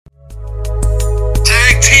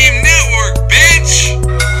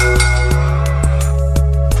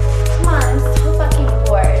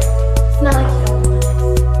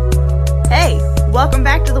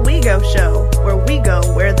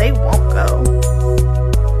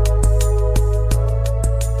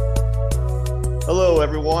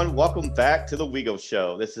welcome back to the WeGo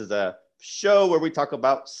Show. This is a show where we talk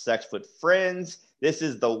about sex with friends. This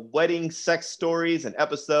is the wedding sex stories, an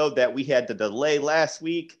episode that we had to delay last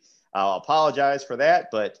week. I'll apologize for that,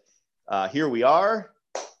 but here we are,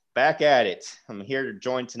 back at it. I'm here to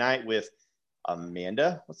join tonight with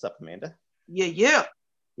Amanda. What's up, Amanda? Yeah.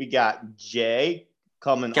 We got Jay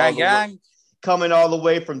coming coming all the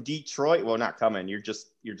way from Detroit. Well, not coming. You're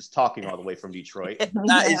just talking all the way from Detroit.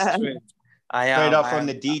 That is true. Straight up from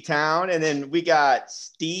the D-town. And then we got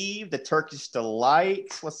Steve, the Turkish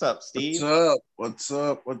Delight. What's up, Steve? What's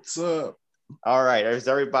up? All right. Is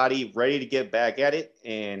everybody ready to get back at it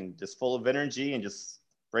and just full of energy and just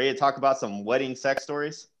ready to talk about some wedding sex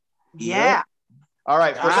stories? Yeah. All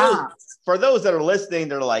right. For those that are listening,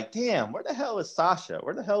 they're like, damn, where the hell is Sasha?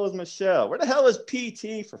 Where the hell is Michelle? Where the hell is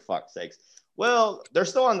PT, for fuck's sakes? Well, they're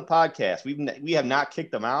still on the podcast. We have not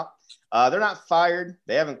kicked them out. They're not fired.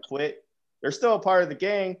 They haven't quit. They're still a part of the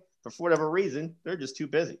gang, but for whatever reason, they're just too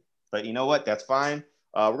busy. But you know what? That's fine.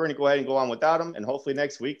 We're going to go ahead and go on without them, and hopefully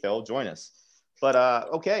next week they'll join us. But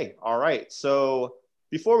okay, all right. So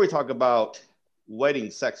before we talk about wedding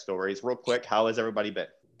sex stories, real quick, how has everybody been?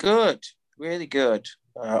 Good, really good.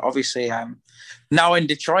 Obviously, I'm now in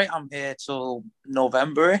Detroit. I'm here till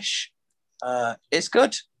November-ish. It's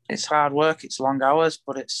good. It's hard work. It's long hours,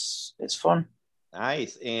 but it's fun.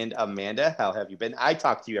 Nice. And Amanda, how have you been? I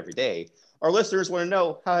talk to you every day. Our listeners want to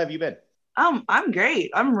know, how have you been? I'm great.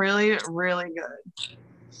 I'm really, really good.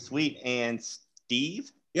 Sweet. And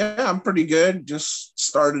Steve? Yeah, I'm pretty good. Just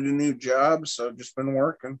started a new job, so just been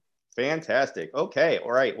working. Fantastic. Okay.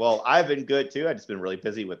 All right. Well, I've been good too. I've just been really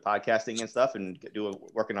busy with podcasting and stuff and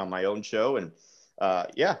working on my own show. And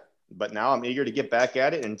yeah, but now I'm eager to get back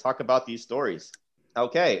at it and talk about these stories.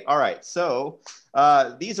 Okay. All right. So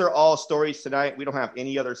these are all stories tonight. We don't have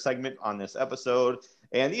any other segment on this episode.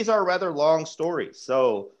 And these are rather long stories.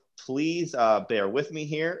 So please bear with me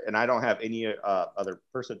here. And I don't have any other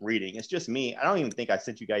person reading. It's just me. I don't even think I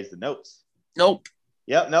sent you guys the notes. Nope.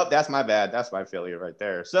 Nope. That's my bad. That's my failure right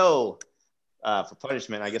there. So for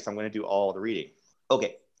punishment, I guess I'm going to do all the reading.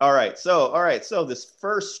 Okay. All right. So this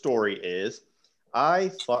first story is,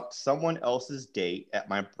 I fucked someone else's date at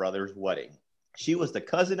my brother's wedding. She was the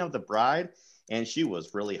cousin of the bride, and she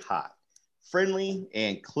was really hot, friendly,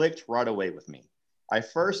 and clicked right away with me. I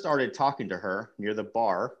first started talking to her near the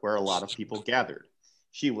bar where a lot of people gathered.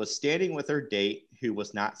 She was standing with her date, who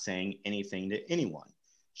was not saying anything to anyone.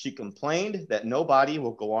 She complained that nobody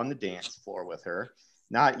will go on the dance floor with her,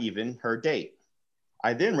 not even her date.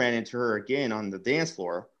 I then ran into her again on the dance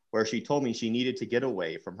floor, where she told me she needed to get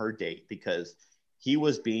away from her date because he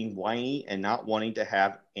was being whiny and not wanting to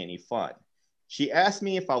have any fun. She asked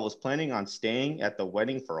me if I was planning on staying at the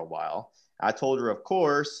wedding for a while. I told her, of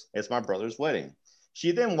course, it's my brother's wedding.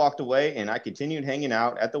 She then walked away, and I continued hanging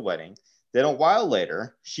out at the wedding. Then a while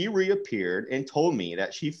later, she reappeared and told me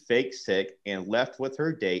that she faked sick and left with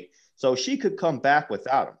her date so she could come back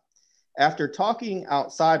without him. After talking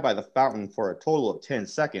outside by the fountain for a total of 10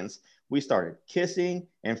 seconds, we started kissing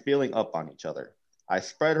and feeling up on each other. I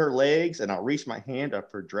spread her legs and I reached my hand up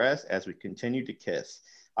her dress as we continued to kiss.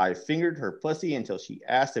 I fingered her pussy until she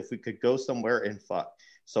asked if we could go somewhere and fuck.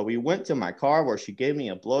 So we went to my car where she gave me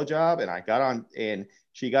a blowjob, and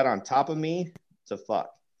she got on top of me to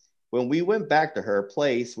fuck. When we went back to her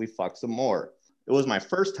place, we fucked some more. It was my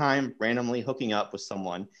first time randomly hooking up with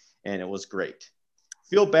someone, and it was great.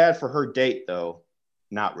 Feel bad for her date, though.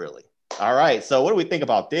 Not really. All right, so what do we think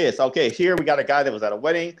about this? Okay, here we got a guy that was at a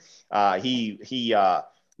wedding. He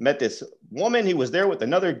met this woman. He was there with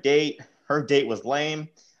another date. Her date was lame.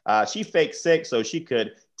 She faked sick so she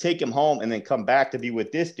could take him home and then come back to be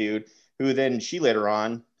with this dude, who then she later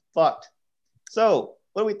on fucked. So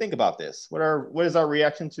what do we think about this? What is our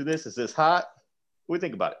reaction to this? Is this hot? What do we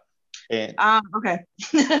think about it? And Okay.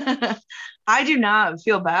 I do not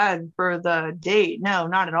feel bad for the date. No,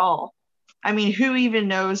 not at all. I mean, who even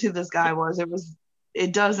knows who this guy was?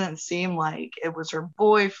 It doesn't seem like it was her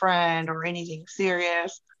boyfriend or anything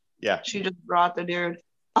serious. Yeah. She just brought the dude.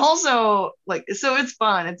 Also, so it's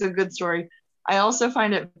fun. It's a good story. I also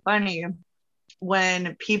find it funny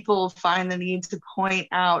when people find the need to point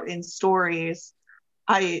out in stories,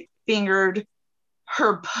 I fingered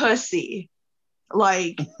her pussy.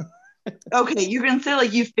 Like, okay, you can say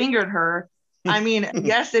like you fingered her. I mean,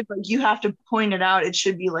 yes, if like you have to point it out, it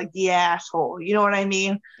should be like the asshole. You know what I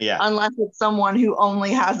mean? Yeah. Unless it's someone who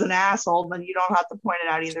only has an asshole, then you don't have to point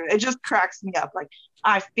it out either. It just cracks me up. Like,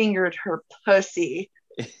 I fingered her pussy.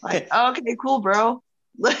 Like, okay, cool, bro.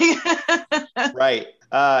 Right.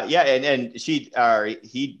 Yeah, and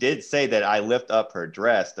he did say that I lift up her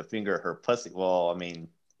dress to finger her pussy. Well, I mean,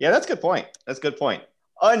 yeah, that's a good point. That's a good point.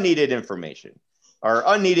 unneeded information or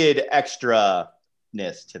unneeded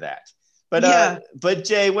extra-ness to that. But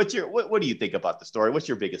Jay, what do you think about the story? What's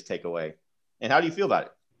your biggest takeaway? And how do you feel about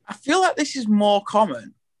it? I feel like this is more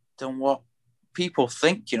common than what people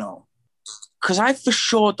think, you know, because I've for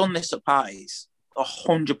sure done this at parties,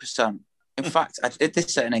 100%. In fact, I did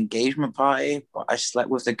this at an engagement party, but I slept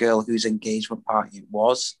with the girl whose engagement party it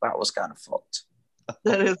was. That was kind of fucked.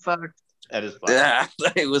 That is fucked. That is fucked. Yeah,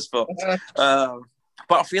 it was fucked. But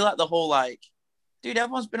I feel like the whole, like, dude,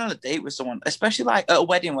 everyone's been on a date with someone, especially like at a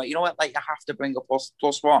wedding where, you know what, like you have to bring a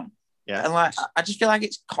plus one. Yeah. And like, I just feel like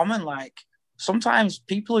it's common. Like sometimes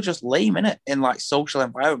people are just lame in it in like social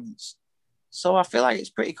environments. So I feel like it's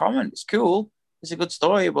pretty common. It's cool. It's a good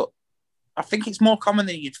story, but I think it's more common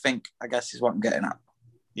than you'd think, I guess is what I'm getting at.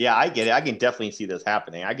 Yeah, I get it. I can definitely see this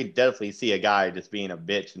happening. I can definitely see a guy just being a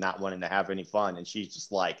bitch and not wanting to have any fun. And she's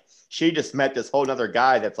just like, she just met this whole other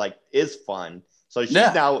guy that's like, is fun. So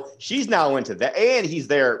she's now into that. And he's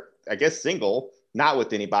there, I guess, single, not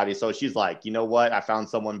with anybody. So she's like, you know what? I found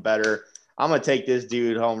someone better. I'm going to take this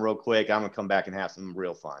dude home real quick. I'm going to come back and have some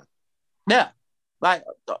real fun. Yeah, like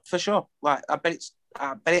for sure. Like I bet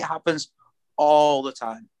it happens all the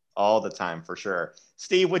time. All the time, for sure.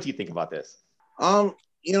 Steve, what do you think about this?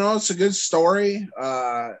 You know, it's a good story.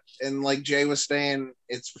 And like Jay was saying,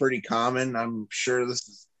 it's pretty common. I'm sure this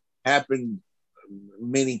has happened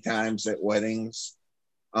many times at weddings.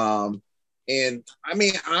 And I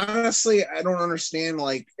mean, honestly, I don't understand,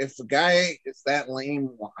 like, if a guy is that lame,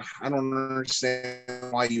 I don't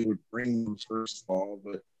understand why you would bring him, first of all.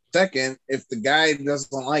 But second, if the guy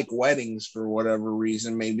doesn't like weddings for whatever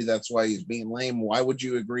reason, maybe that's why he's being lame. Why would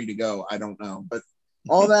you agree to go? I don't know. But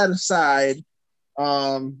all that aside,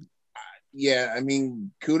 yeah, I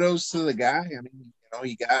mean, kudos to the guy. I mean, you know,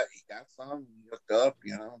 he got some, he hooked up,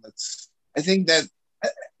 you know, I think that,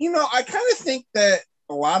 you know, I kind of think that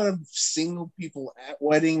a lot of single people at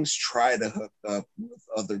weddings try to hook up with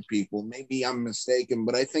other people. Maybe I'm mistaken,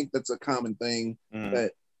 but I think that's a common thing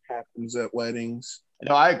that happens at weddings.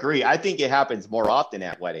 No, I agree. I think it happens more often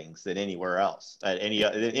at weddings than anywhere else, at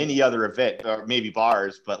any other event, or maybe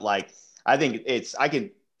bars. But like, I think I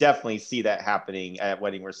can definitely see that happening at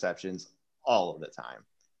wedding receptions all of the time.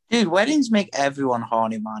 Dude, weddings make everyone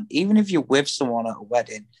horny, man. Even if you're with someone at a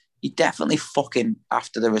wedding, you're definitely fucking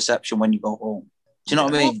after the reception when you go home. Do you know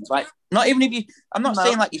what I mean? Like, not even if you, I'm not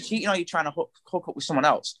saying like you're cheating or you're trying to hook up with someone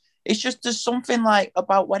else. It's just there's something like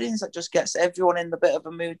about weddings that just gets everyone in a bit of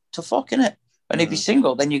a mood to fuck, innit? And if you're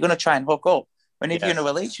single, then you're going to try and hook up. And if you're in a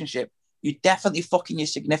relationship, you're definitely fucking your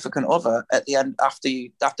significant other at the end after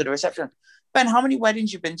the reception. Ben, how many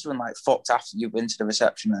weddings you've been to and like fucked after you've been to the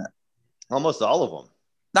reception there? Almost all of them.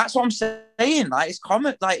 That's what I'm saying. Like, it's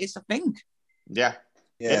common. Like, it's a thing. Yeah.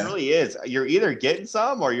 It really is. You're either getting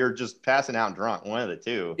some or you're just passing out drunk. One of the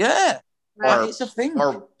two. Yeah. Or it's a thing.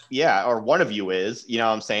 Or one of you is. You know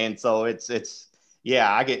what I'm saying? So it's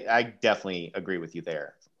I definitely agree with you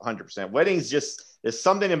there. 100%. Weddings, just there's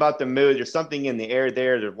something about the mood. There's something in the air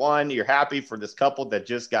there. There's one, you're happy for this couple that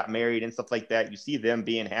just got married and stuff like that. You see them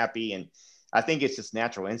being happy, and I think it's just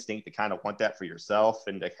natural instinct to kind of want that for yourself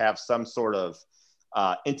and to have some sort of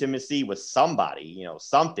intimacy with somebody, you know,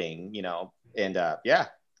 something, you know. And I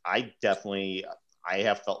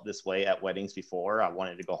have felt this way at weddings before. I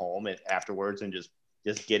wanted to go home afterwards and just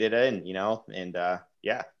get it in, you know. And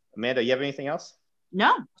Amanda, you have anything else?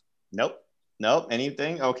 No. Nope.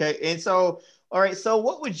 Anything? Okay. And so, all right.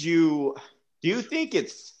 So do you think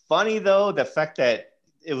it's funny though, the fact that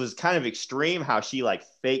it was kind of extreme how she like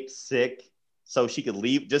faked sick so she could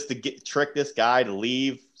leave, just to trick this guy to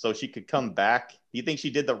leave so she could come back? Do you think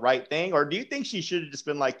she did the right thing? Or do you think she should have just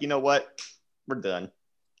been like, you know what? We're done.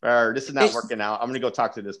 Or this is not working out. I'm going to go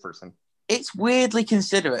talk to this person. It's weirdly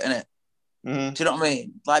considerate, isn't it? Mm-hmm. Do you know what I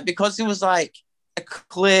mean? Like, because it was like a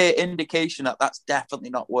clear indication that that's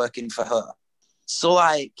definitely not working for her. So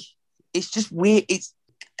like, it's just weird.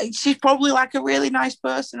 She's probably like a really nice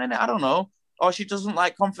person, innit? I don't know. Or she doesn't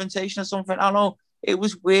like confrontation or something. I don't know. It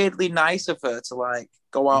was weirdly nice of her to like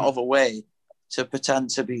go out of her way to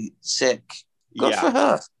pretend to be sick. Good for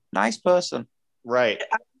her. Nice person. Right.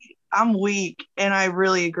 I'm weak, and I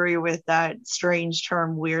really agree with that strange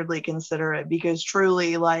term, weirdly considerate, because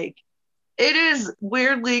truly, like, it is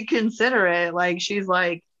weirdly considerate. Like, she's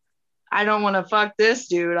like, I don't want to fuck this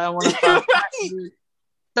dude. I want to fuck that dude.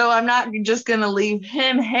 So I'm not just going to leave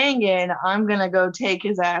him hanging. I'm going to go take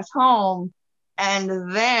his ass home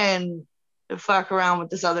and then fuck around with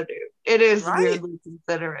this other dude. It is weirdly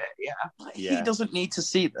considerate. Yeah. He doesn't need to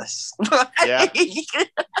see this.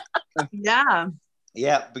 Yeah.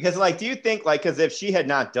 Yeah, because like, do you think like, because if she had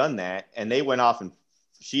not done that and they went off and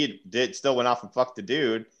she did still went off and fucked the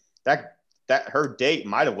dude, that her date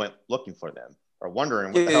might have went looking for them or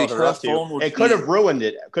wondering what the hell they're up to. It could have ruined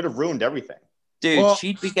it. Could have ruined everything. Dude, well,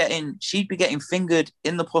 she'd be getting fingered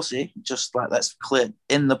in the pussy, just like that's clear,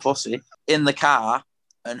 in the pussy, in the car,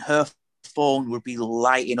 and her phone would be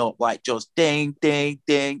lighting up like just ding, ding,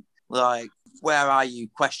 ding. Like, where are you?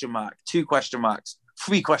 Question mark. 2 question marks.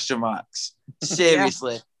 3 question marks.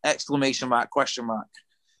 Seriously. Yeah. Exclamation mark, question mark.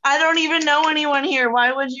 I don't even know anyone here.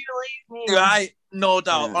 Why would you leave me? Right, no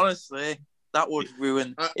doubt. Yeah. Honestly, that would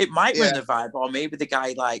ruin. It might ruin the vibe, or maybe the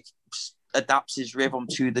guy like adapts his rhythm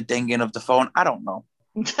to the dinging of the phone. I don't know.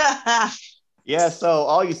 Yeah, so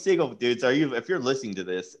all you single dudes, if you're listening to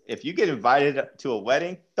this, if you get invited to a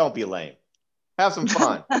wedding, don't be lame. Have some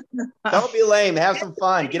fun. Don't be lame. Have some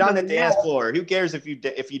fun. Get on the dance floor. Who cares if you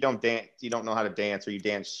don't dance? You don't know how to dance, or you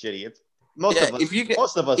dance shitty. Most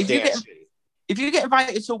of us dance shitty. If you get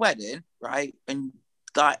invited to a wedding, right, and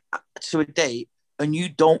like to a date, and you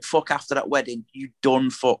don't fuck after that wedding, you done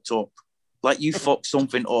fucked up. Like you fucked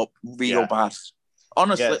something up real bad.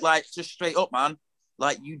 Honestly, like just straight up, man.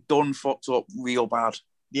 Like you done fucked up real bad.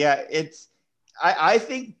 Yeah, I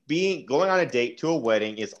think going on a date to a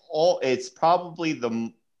wedding it's probably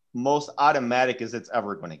the most automatic as it's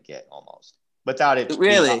ever going to get, almost without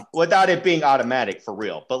it being automatic for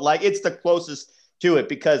real. But like it's the closest to it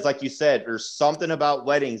because, like you said, there's something about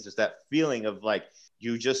weddings, just that feeling of like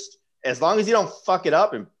you just, as long as you don't fuck it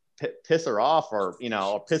up and piss her off or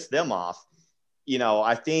or piss them off,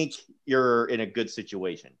 I think you're in a good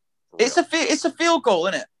situation. It's a field goal,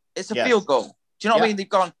 isn't it? It's a field goal. Do you know what I mean? They've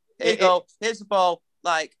gone, here you go, here's the ball.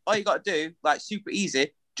 Like, all you got to do, like, super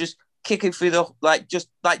easy, just kick it through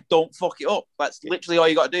don't fuck it up. That's literally all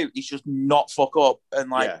you got to do. Is just not fuck up. And,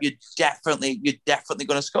 like, you're definitely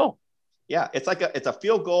going to score. Yeah, it's a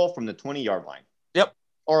field goal from the 20-yard line. Yep.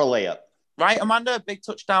 Or a layup. Right, Amanda? Big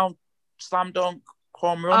touchdown, slam dunk,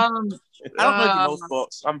 home run. I don't know if you know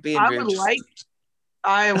sports. I'm being rude.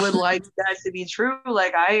 I would like that to be true.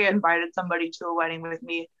 Like, I invited somebody to a wedding with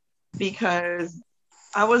me because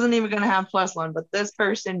I wasn't even going to have +1, but this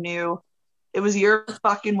person knew it was your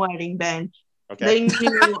fucking wedding, Ben. Okay. They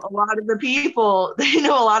knew a lot of the people. They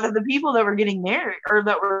knew a lot of the people that were getting married or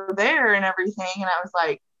that were there and everything. And I was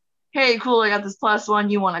like, hey, cool, I got this +1.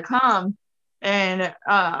 You want to come? And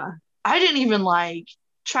I didn't even like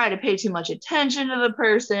try to pay too much attention to the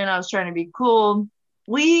person. I was trying to be cool.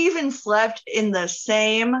 We even slept in the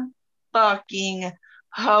same fucking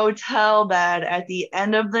hotel bed at the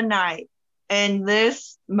end of the night. And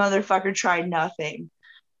this motherfucker tried nothing.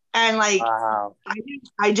 And like, wow.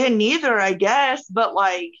 I didn't either, I guess. But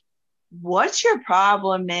like, what's your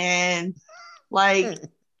problem, man? Like,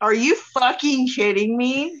 are you fucking kidding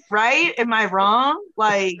me? Right? Am I wrong?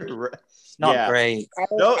 Like, not great. I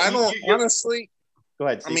don't honestly. Go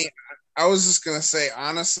ahead. Steve. I mean, I was just going to say,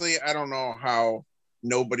 honestly, I don't know how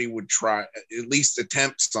nobody would try, at least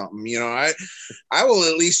attempt something. I will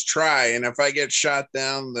at least try. And if I get shot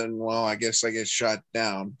down, then, well, I guess I get shot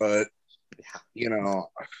down. But,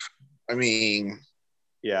 I mean.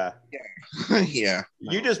 Yeah. Yeah.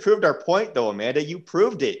 You just proved our point, though, Amanda. You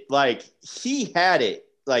proved it. Like, he had it.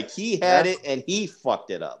 Like, he had it, and he fucked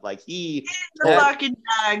it up. Like, he. In the fucking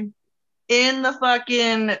bag. In the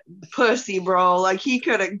fucking pussy, bro. Like, he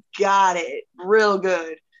could have got it real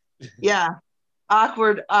good. Yeah.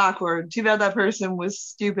 Awkward. Too bad that person was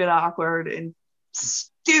stupid, awkward, and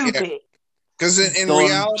stupid. Because in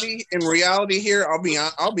reality here,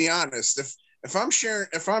 I'll be honest. If I'm sharing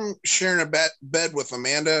a bed with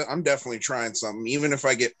Amanda, I'm definitely trying something. Even if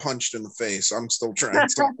I get punched in the face, I'm still trying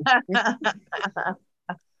something.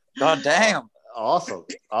 God damn. Awesome.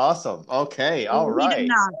 Okay. All right.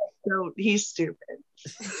 So he's stupid.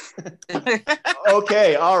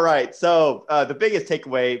 Okay. All right. So the biggest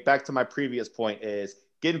takeaway back to my previous point is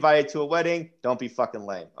get invited to a wedding. Don't be fucking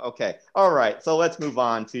lame. Okay. All right. So let's move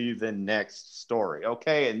on to the next story.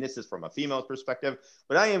 Okay. And this is from a female's perspective,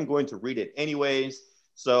 but I am going to read it anyways.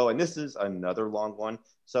 So, and this is another long one.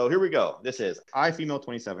 So here we go. This is I, female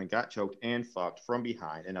 27, got choked and fucked from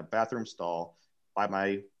behind in a bathroom stall by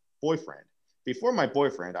my boyfriend. Before my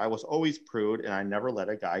boyfriend, I was always prude and I never let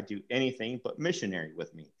a guy do anything but missionary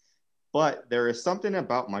with me. But there is something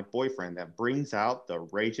about my boyfriend that brings out the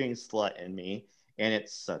raging slut in me, and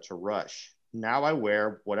it's such a rush. Now I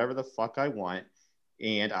wear whatever the fuck I want,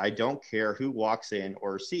 and I don't care who walks in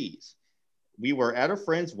or sees. We were at a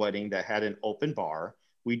friend's wedding that had an open bar.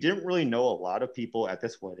 We didn't really know a lot of people at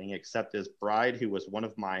this wedding except his bride, who was one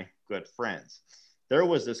of my good friends. There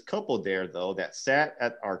was this couple there, though, that sat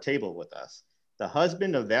at our table with us. The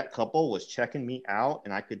husband of that couple was checking me out,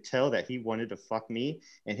 and I could tell that he wanted to fuck me,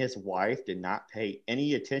 and his wife did not pay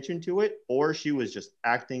any attention to it, or she was just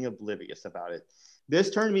acting oblivious about it. This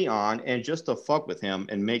turned me on, and just to fuck with him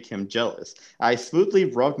and make him jealous, I smoothly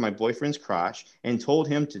rubbed my boyfriend's crotch and told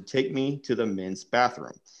him to take me to the men's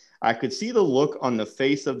bathroom. I could see the look on the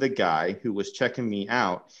face of the guy who was checking me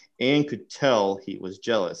out and could tell he was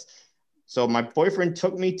jealous. So my boyfriend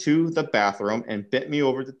took me to the bathroom and bent me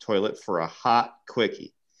over the toilet for a hot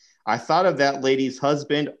quickie. I thought of that lady's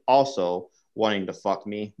husband also wanting to fuck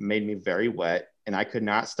me, made me very wet, and I could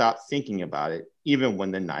not stop thinking about it, even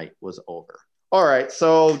when the night was over. All right,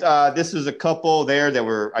 so this is a couple there that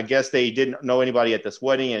were, I guess they didn't know anybody at this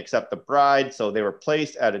wedding except the bride, so they were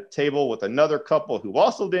placed at a table with another couple who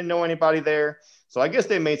also didn't know anybody there. So I guess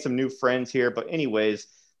they made some new friends here, but anyways,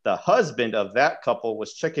 the husband of that couple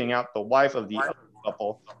was checking out the wife of the other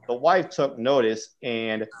couple. The wife took notice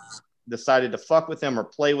and decided to fuck with him or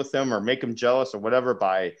play with him or make him jealous or whatever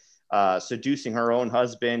by seducing her own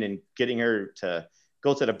husband and getting her to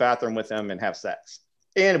go to the bathroom with him and have sex.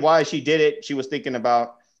 And while she did it, she was thinking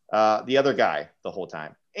about the other guy the whole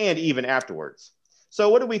time and even afterwards. So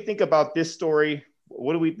what do we think about this story?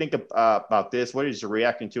 What do we think about this? What is your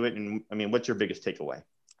reaction to it? And I mean, what's your biggest takeaway?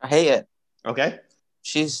 I hate it. Okay.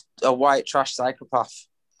 She's a white trash psychopath.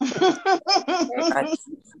 I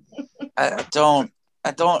don't,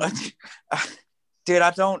 dude, I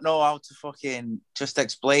don't know how to fucking just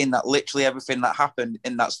explain that literally everything that happened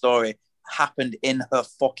in that story happened in her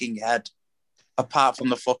fucking head, apart from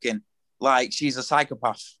the fucking, like, she's a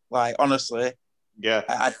psychopath. Like, honestly. Yeah.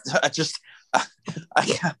 I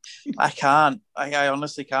can't. I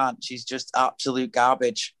honestly can't. She's just absolute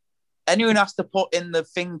garbage. Anyone has to put in the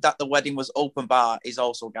thing that the wedding was open bar is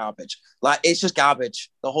also garbage. Like, it's just garbage.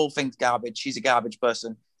 The whole thing's garbage. She's a garbage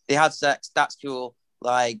person. They had sex. That's cool.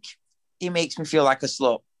 Like, he makes me feel like a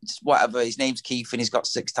slut. It's whatever. His name's Keith and he's got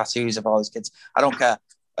 6 tattoos of all his kids. I don't care.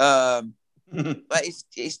 But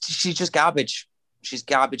she's just garbage. She's a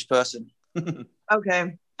garbage person.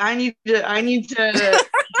 Okay. I need to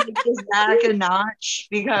take this back a notch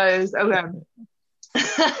because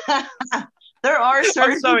there are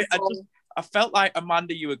certain. I'm sorry. I felt like,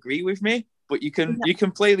 Amanda, you agree with me, but you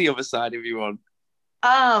can play the other side if you want.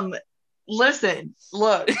 Listen,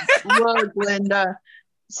 look, Linda.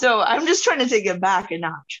 So I'm just trying to take it back a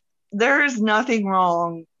notch. There's nothing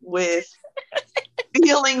wrong with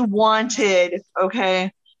feeling wanted,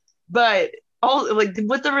 okay? But all, like,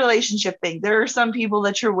 with the relationship thing, there are some people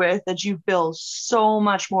that you're with that you feel so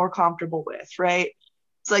much more comfortable with, right?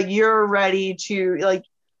 It's like you're ready to, like,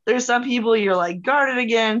 there's some people you're like guarded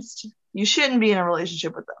against. You shouldn't be in a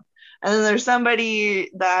relationship with them. And then there's somebody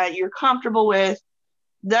that you're comfortable with.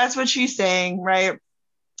 That's what she's saying, right?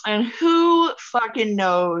 And who fucking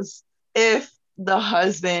knows if the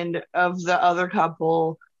husband of the other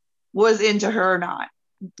couple was into her or not.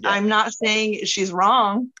 Yeah. I'm not saying she's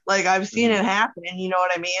wrong. Like, I've seen it happen, you know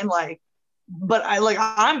what I mean? Like, but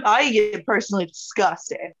I get personally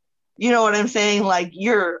disgusted. You know what I'm saying? Like,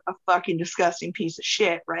 you're a fucking disgusting piece of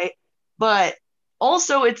shit, right? But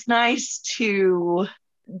also it's nice to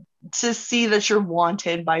see that you're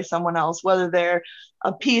wanted by someone else, whether they're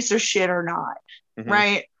a piece of shit or not,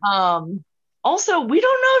 right? Also, we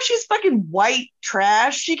don't know if she's fucking white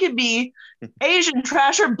trash. She could be Asian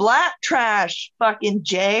trash or black trash, fucking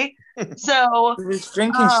Jay. So she was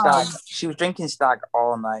drinking stag. She was drinking stag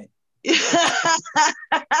all night.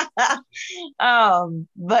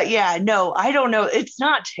 But yeah, no, I don't know. It's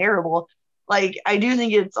not terrible. Like, I do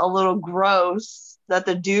think it's a little gross that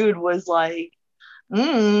the dude was like,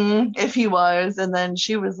 if he was, and then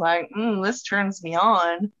she was like, this turns me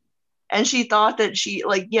on. And she thought that she,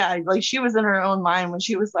 like, yeah, like, she was in her own mind when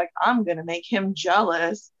she was like, I'm gonna make him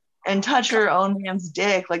jealous and touch her own man's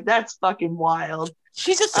dick. Like, that's fucking wild.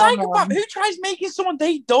 She's a psychopath. Who tries making someone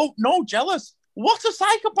they don't know jealous? What's a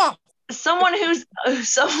psychopath? Someone who is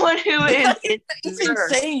it's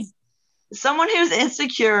insane. Someone who's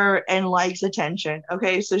insecure and likes attention.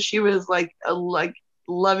 Okay, so she was like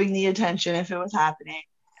loving the attention if it was happening,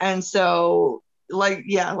 and so, like,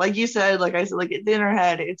 yeah, like you said, like I said, like, it's in her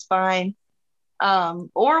head, it's fine,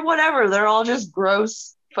 or whatever. They're all just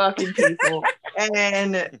gross fucking people,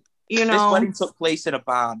 and you know, this wedding took place in a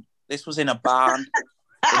barn. This was in a barn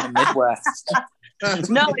in the Midwest.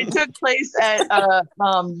 No, it took place at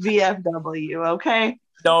VFW. Okay,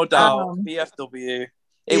 no doubt, VFW.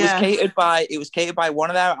 It was catered by one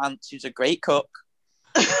of their aunts, who's a great cook.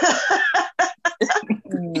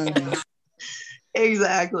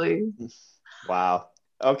 Exactly. Wow.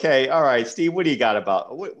 Okay. All right, Steve. What do you got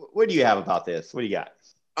about? What do you have about this? What do you got?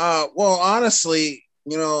 Well, honestly,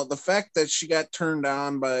 you know, the fact that she got turned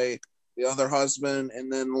on by the other husband,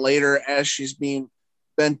 and then later, as she's being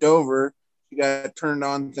bent over, she got turned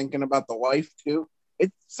on thinking about the wife too.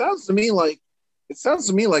 It sounds to me like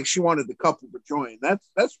she wanted the couple to join.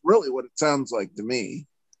 That's really what it sounds like to me.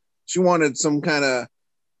 She wanted some kind of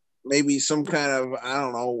maybe some kind of I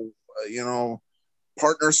don't know,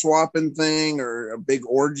 partner swapping thing or a big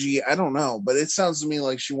orgy. I don't know, but it sounds to me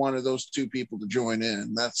like she wanted those two people to join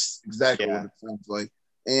in. That's exactly what it sounds like.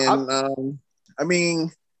 And I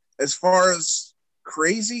mean, as far as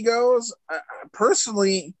crazy goes, I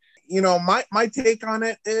personally, my take on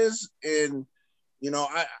it is, and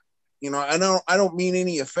I don't mean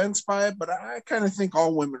any offense by it, but I kind of think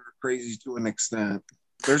all women are crazy to an extent.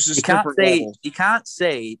 There's just different levels. You can't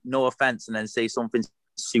say no offense and then say something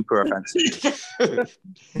super offensive.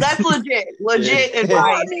 That's legit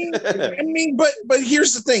advice. I mean, but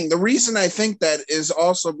here's the thing. The reason I think that is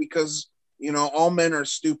also because, all men are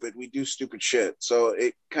stupid. We do stupid shit. So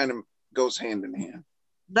it kind of goes hand in hand.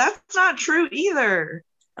 That's not true either.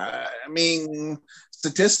 I mean,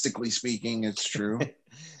 statistically speaking, it's true.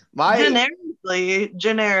 Generically,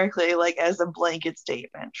 like as a blanket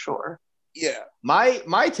statement, sure. Yeah. My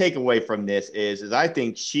takeaway from this is I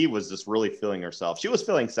think she was just really feeling herself. She was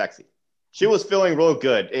feeling sexy. She was feeling real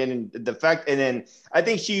good. And then I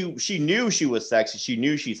think she knew she was sexy. She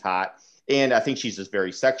knew she's hot. And I think she's just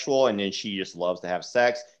very sexual. And then she just loves to have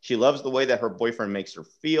sex. She loves the way that her boyfriend makes her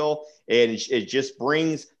feel. And it just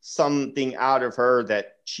brings something out of her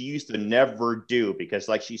that she used to never do. Because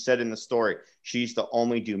like she said in the story, she used to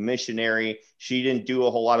only do missionary. She didn't do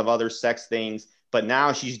a whole lot of other sex things. But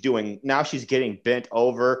now she's getting bent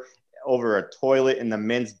over a toilet in the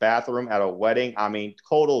men's bathroom at a wedding. I mean,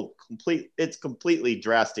 it's completely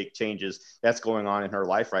drastic changes that's going on in her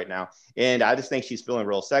life right now. And I just think she's feeling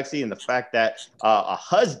real sexy. And the fact that a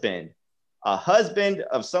husband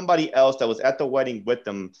of somebody else that was at the wedding with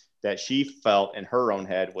them that she felt in her own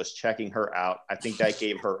head was checking her out. I think that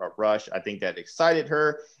gave her a rush. I think that excited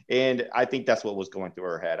her. And I think that's what was going through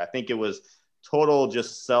her head. I think it was total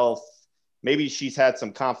just maybe she's had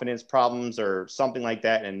some confidence problems or something like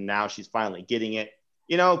that, and now she's finally getting it.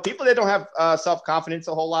 People that don't have self-confidence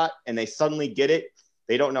a whole lot and they suddenly get it,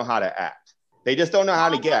 they don't know how to act. They just don't know how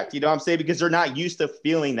to act, you know what I'm saying? Because they're not used to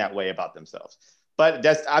feeling that way about themselves. But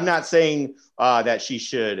I'm not saying that she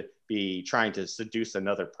should be trying to seduce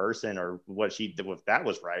another person or what she did, if that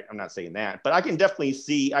was right. I'm not saying that. But I can definitely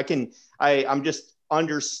see, I'm just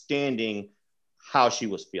understanding how she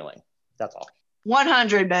was feeling. That's all.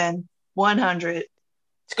 100, Ben. 100. It's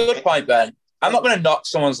a good point, Ben. I'm not going to knock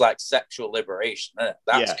someone's like sexual liberation.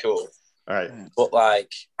 That's cool. All right. But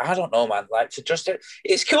like, I don't know, man. Like,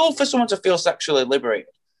 it's cool for someone to feel sexually liberated.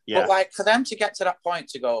 Yeah. But like, for them to get to that point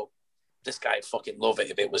to go, this guy would fucking love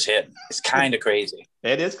it if it was him. It's kind of crazy.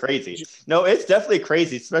 It is crazy. No, it's definitely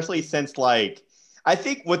crazy, especially since like, I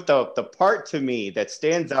think with the part to me that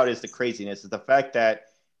stands out as the craziness is the fact that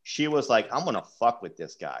she was like, I'm going to fuck with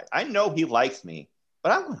this guy. I know he likes me,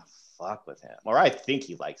 but I'm going to fuck with him, or I think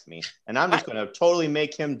he likes me, and I'm just going to totally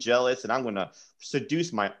make him jealous, and I'm going to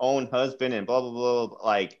seduce my own husband and blah, blah, blah.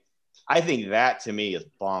 Like, I think that to me is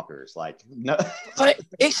bonkers. Like, no, like,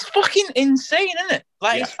 it's fucking insane, isn't it?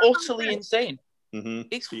 Like, it's utterly insane. Mm-hmm.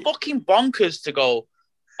 It's fucking bonkers to go,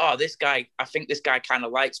 oh, I think this guy kind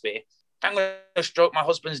of likes me. I'm going to stroke my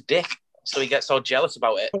husband's dick so he gets all jealous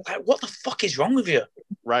about it. Like, what the fuck is wrong with you?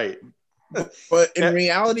 Right. But in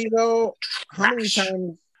reality, though,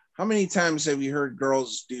 how many times have you heard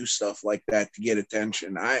girls do stuff like that to get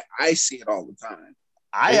attention? I see it all the time.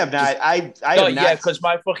 I have not. I have not. Yeah, because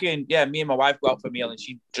me and my wife go out for a meal and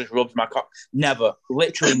she just rubs my cock. Never,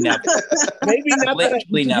 literally never. Maybe not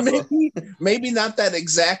literally never. Maybe not that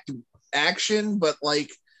exact action, but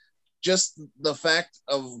like just the fact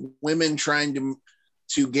of women trying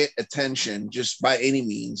to get attention just by any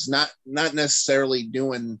means, not necessarily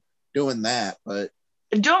doing that, but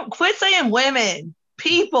don't quit saying women.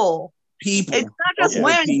 People. It's not just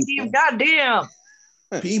women, Steve. Goddamn.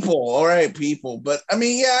 People. All right, people. But I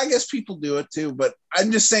mean, yeah, I guess people do it too. But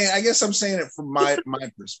I'm just saying, I guess I'm saying it from my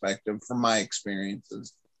perspective, from my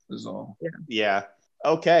experiences is all. Yeah.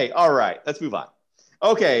 Okay. All right. Let's move on.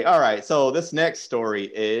 Okay. All right. So this next story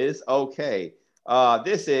is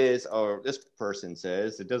this person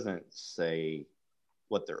says, it doesn't say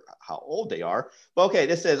how old they are. But okay,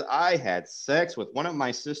 this says, I had sex with one of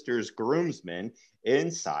my sister's groomsmen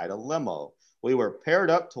inside a limo. We were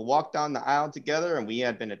paired up to walk down the aisle together, and we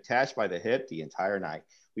had been attached by the hip the entire night.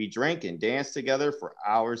 We drank and danced together for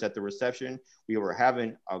hours at the reception. We were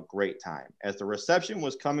having a great time. As the reception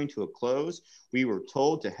was coming to a close, we were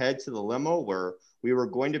told to head to the limo where we were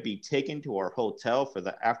going to be taken to our hotel for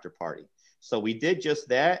the after party. So we did just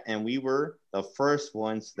that, and we were the first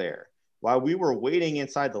ones there. While we were waiting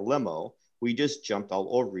inside the limo, we just jumped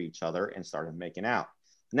all over each other and started making out.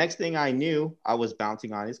 Next thing I knew, I was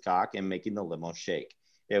bouncing on his cock and making the limo shake.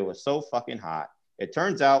 It was so fucking hot. It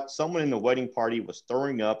turns out someone in the wedding party was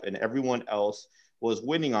throwing up and everyone else was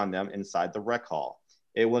waiting on them inside the rec hall.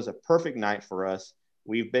 It was a perfect night for us.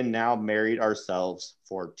 We've been now married ourselves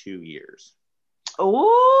for 2 years.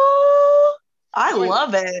 Oh, I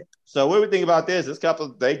love it. So what do we think about this? This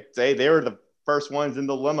couple, they say they were the first ones in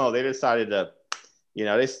the limo. They decided to,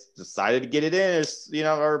 they decided to get it in,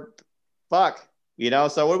 or fuck,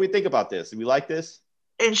 So what do we think about this? Do we like this?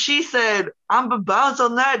 And she said, I'm going to bounce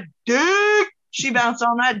on that dick. She bounced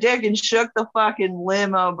on that dick and shook the fucking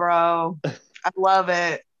limo, bro. I love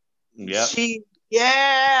it. Yeah.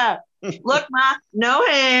 Yeah. Look, no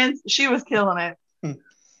hands. She was killing it.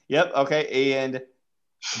 Yep. Okay. And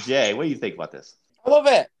Jay, what do you think about this? I love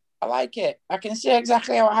it. I like it. I can see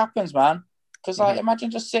exactly how it happens, man. Because,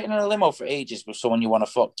 imagine just sitting in a limo for ages with someone you want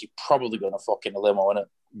to fuck. You're probably going to fuck in a limo, innit?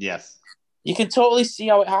 Yes. You can totally see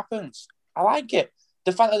how it happens. I like it.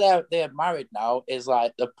 The fact that they're married now is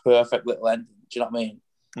like the perfect little ending. Do you know what I mean?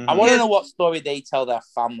 Mm-hmm. I want to know what story they tell their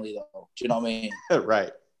family, though. Do you know what I mean?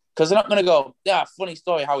 Right. Because they're not going to go, yeah, funny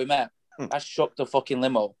story how we met. I shook the fucking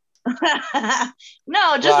limo.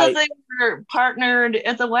 No, just that they were partnered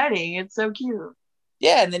at the wedding. It's so cute.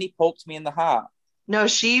 Yeah, and then he poked me in the heart. No,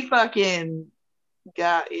 she fucking she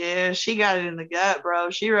got it in the gut,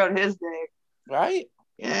 bro. She rode his dick. Right?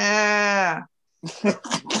 Yeah.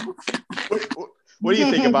 What do you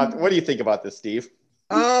think about this, Steve?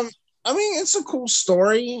 I mean, it's a cool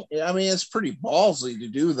story. I mean, it's pretty ballsy to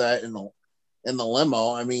do that in the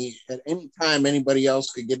limo. I mean, at any time anybody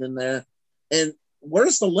else could get in there. And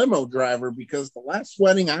where's the limo driver? Because the last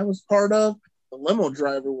wedding I was part of, the limo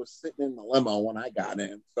driver was sitting in the limo when I got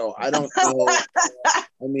in. So I don't know.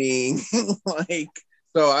 I mean,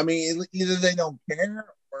 either they don't care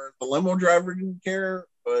or the limo driver didn't care.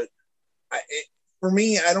 But for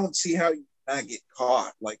me, I don't see how you not get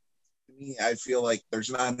caught. Like, to me, I feel like there's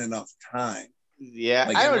not enough time. Yeah,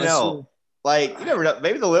 I don't know. Like, you never know.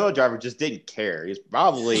 Maybe the limo driver just didn't care. He's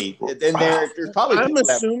probably in there. There's probably.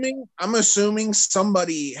 I'm assuming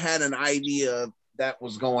somebody had an idea that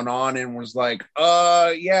was going on and was like,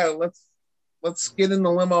 yeah, let's get in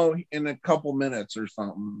the limo in a couple minutes or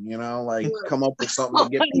something. Come up with something to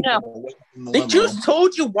get people away from the limo. They just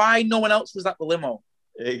told you why no one else was at the limo.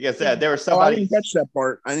 Like I said, there was somebody. I didn't catch that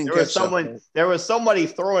part. There was somebody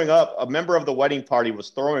throwing up. A member of the wedding party was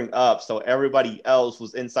throwing up, so everybody else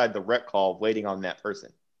was inside the rec hall waiting on that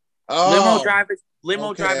person. Oh,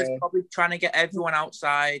 limo drivers probably trying to get everyone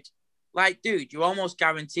outside. Like, dude, you almost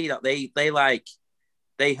guarantee that they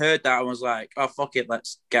heard that and was like, oh fuck it,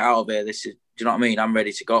 let's get out of here. Do you know what I mean? I'm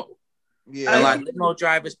ready to go. Yeah. And limo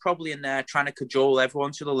drivers probably in there trying to cajole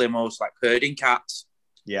everyone to the limos, like herding cats.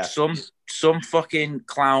 Yeah. Some fucking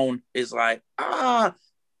clown is like, I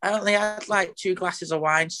only had like 2 glasses of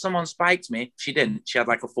wine. Someone spiked me. She didn't. She had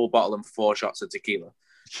like a full bottle and 4 shots of tequila.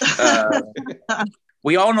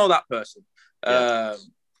 We all know that person. Yeah.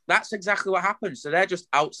 That's exactly what happened. So they're just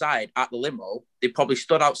outside at the limo. They probably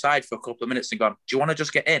stood outside for a couple of minutes and gone, do you want to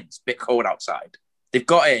just get in? It's a bit cold outside. They've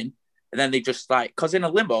got in. And then they just because in a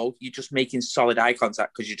limo, you're just making solid eye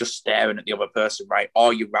contact because you're just staring at the other person, right?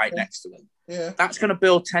 Or you're right next to them. Yeah. That's going to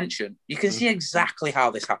build tension. You can see exactly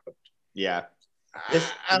how this happened. Yeah.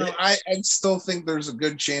 I still think there's a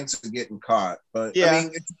good chance of getting caught. But, yeah. I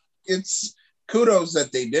mean, it's kudos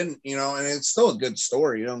that they didn't, and it's still a good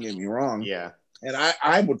story. Don't get me wrong. Yeah. And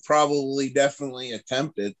I would probably definitely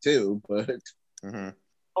attempt it too, but. Mm-hmm.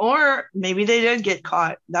 Or maybe they did get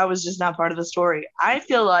caught. That was just not part of the story. I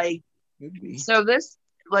feel like. So this,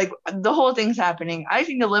 the whole thing's happening. I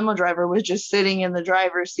think the limo driver was just sitting in the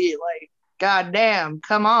driver's seat, like, God damn,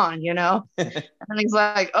 come on, And he's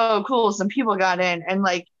like, oh, cool, some people got in. And,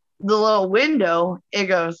 the little window, it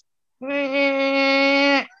goes,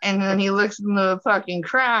 and then he looks in the fucking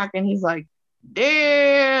crack, and he's like,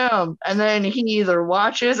 damn. And then he either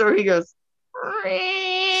watches or he goes,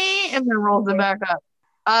 and then rolls it back up.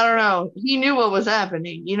 I don't know. He knew what was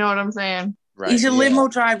happening. You know what I'm saying? Right, He's a limo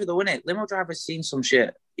driver, though, isn't it? Limo driver's seen some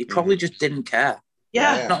shit. He probably just didn't care.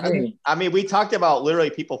 Yeah. I mean, we talked about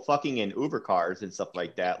literally people fucking in Uber cars and stuff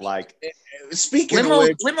like that. Like, speaking of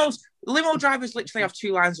which, limo drivers literally have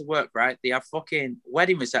 2 lines of work, right? They have fucking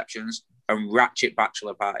wedding receptions and ratchet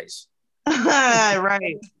bachelor parties.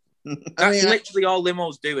 Right. That's literally all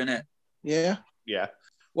limos do, innit? Yeah. Yeah.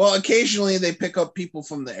 Well, occasionally they pick up people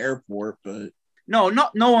from the airport, but no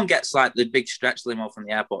one gets like the big stretch limo from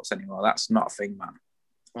the airports anymore. That's not a thing,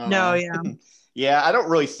 man. No, yeah. Yeah, I don't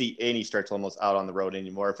really see any stretch limos out on the road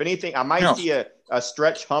anymore. If anything, I might see a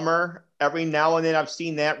stretch Hummer every now and then. I've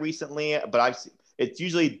seen that recently, but it's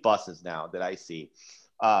usually buses now that I see.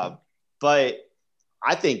 But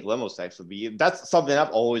I think limo sex that's something I've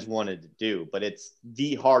always wanted to do, but it's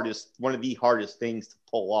one of the hardest things to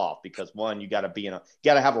pull off because one, you got to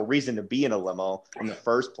have a reason to be in a limo in the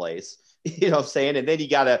first place. You know what I'm saying? And then you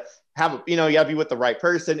got to you got to be with the right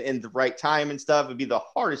person in the right time and stuff. It'd be the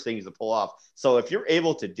hardest things to pull off. So if you're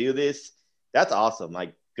able to do this, that's awesome.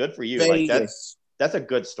 Like, good for you. Vegas. Like that's a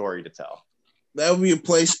good story to tell. That would be a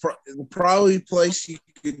place, probably place you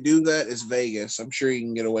could do that is Vegas. I'm sure you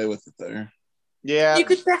can get away with it there. Yeah. You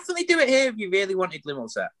could definitely do it here if you really wanted limo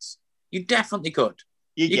sex. You definitely could.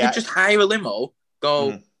 You could just hire a limo,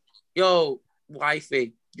 go, yo,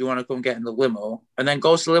 wifey, you want to come get in the limo? And then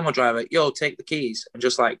goes to the limo driver, yo, take the keys, and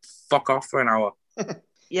just like fuck off for an hour.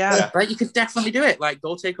 Yeah. Like, you could definitely do it. Like,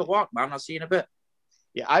 go take a walk, man. I'll see you in a bit.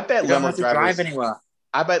 Yeah, I bet you don't have to drive anywhere.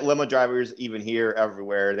 I bet limo drivers, even here,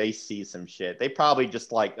 everywhere, they see some shit. They probably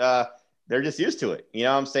just like, they're just used to it. You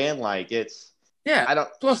know what I'm saying? Like, it's,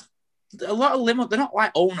 Plus, a lot of limo, they're not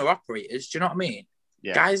like owner operators. Do you know what I mean?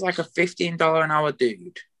 Yeah. Guy's like a $15 an hour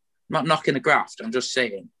dude. I'm not knocking the graft. I'm just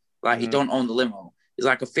saying, like, he don't own the limo. He's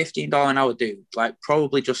like a $15 an hour dude, like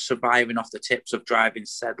probably just surviving off the tips of driving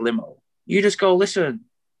said limo. You just go, listen,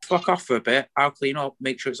 fuck off for a bit. I'll clean up,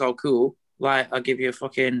 make sure it's all cool. Like, I'll give you a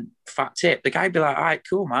fucking fat tip. The guy'd be like, all right,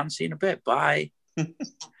 cool, man. See you in a bit. Bye.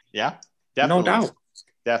 Yeah, definitely. No doubt.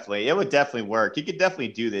 Definitely. It would definitely work. You could definitely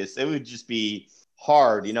do this. It would just be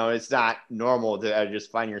hard. You know, it's not normal to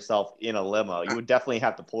just find yourself in a limo. You would definitely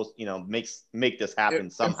have to make this happen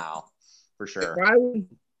somehow, for sure.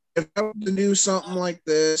 If I were to do something like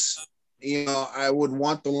this, I would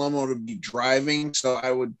want the limo to be driving. So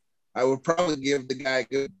I would probably give the guy a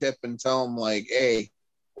good tip and tell him, like, hey,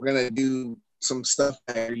 we're going to do some stuff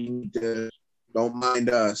there. You need to, don't mind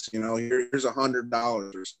us, here's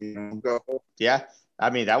 $100, go. Yeah. I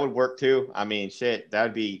mean, that would work too. I mean, shit, that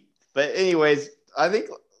would be, but anyways, I think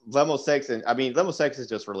limo sex is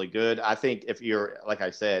just really good. I think if you're, like I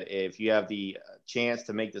said, if you have the chance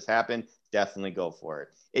to make this happen, definitely go for it.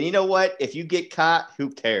 And you know what? If you get caught, who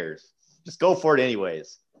cares? Just go for it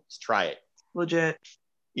anyways. Just try it. Legit.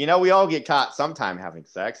 We all get caught sometime having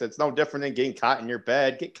sex. It's no different than getting caught in your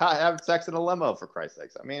bed. Get caught having sex in a limo, for Christ's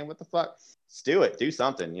sakes. I mean, what the fuck? Just do it. Do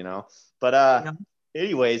something, But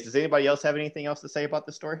anyways, does anybody else have anything else to say about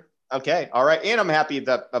this story? Okay. All right. And I'm happy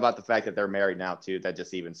about the fact that they're married now too. That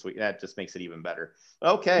just makes it even better.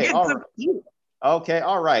 Okay. Yeah, all right. Okay.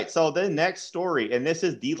 All right. So the next story, and this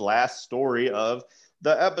is the last story of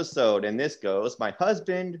the episode, and this goes, my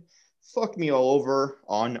husband fucked me all over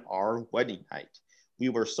on our wedding night. We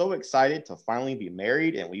were so excited to finally be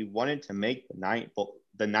married, and we wanted to make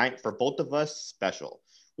the night for both of us special.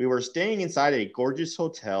 We were staying inside a gorgeous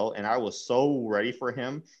hotel, and I was so ready for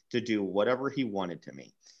him to do whatever he wanted to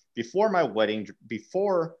me. Before my wedding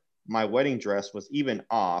dress was even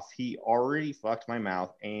off, he already fucked my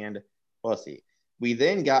mouth and pussy. We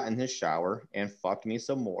then got in his shower and fucked me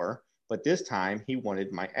some more, but this time he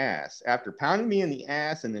wanted my ass. After pounding me in the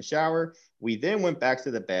ass in the shower, we then went back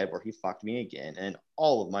to the bed where he fucked me again and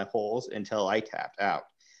all of my holes until I tapped out.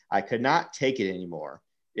 I could not take it anymore.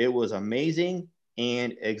 It was amazing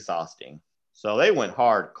and exhausting. So they went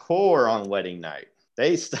hardcore on wedding night.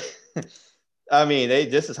 This is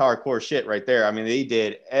hardcore shit right there. I mean, they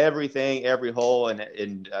did everything, every hole,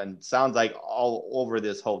 and sounds like all over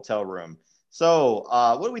this hotel room. So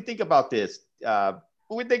what do we think about this? What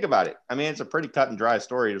do we think about it? I mean, it's a pretty cut and dry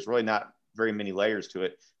story. There's really not very many layers to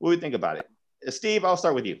it. What do we think about it? Steve, I'll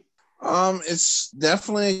start with you. It's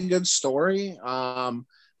definitely a good story.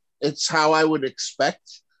 It's how I would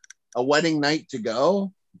expect a wedding night to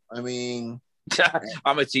go. I mean,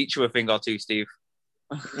 I'm a teacher a thing or two, Steve.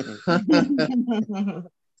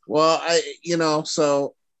 Well, it's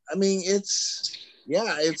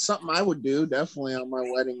something I would do definitely on my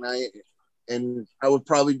wedding night, and I would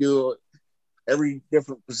probably do every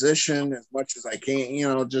different position as much as I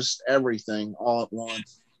can, just everything all at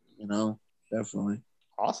once, definitely.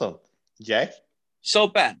 Awesome. Jay? So,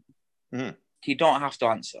 Ben, you don't have to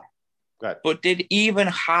answer. But did even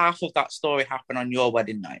half of that story happen on your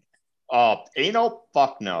wedding night? Fuck no.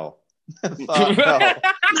 Fuck no.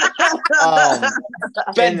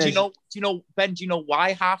 Ben, do you know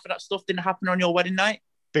why half of that stuff didn't happen on your wedding night?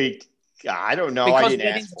 I don't know. Because I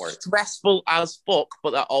didn't ask for it. Stressful as fuck,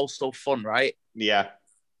 but they're also fun, right? Yeah.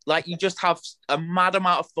 Like, you just have a mad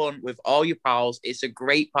amount of fun with all your pals. It's a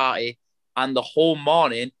great party, and the whole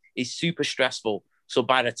morning is super stressful. So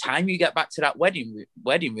by the time you get back to that wedding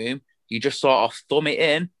room, you just sort of thumb it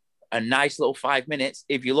in a nice little 5 minutes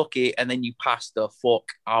if you're lucky, and then you pass the fuck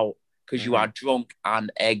out because you are drunk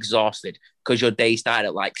and exhausted because your day started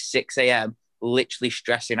at like 6 a.m. literally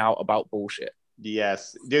stressing out about bullshit.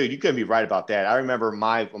 Yes, dude, you couldn't be right about that. I remember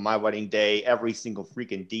my wedding day, every single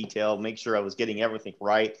freaking detail, make sure I was getting everything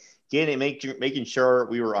right, making sure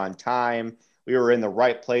we were on time, we were in the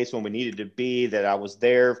right place when we needed to be, that I was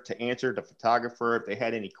there to answer the photographer if they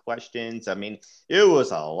had any questions. I mean, it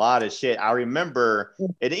was a lot of shit. I remember,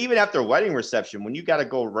 and even after wedding reception, when you got to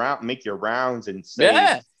go around, make your rounds and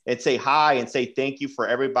say hi and say thank you for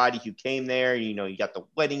everybody who came there. You know, you got the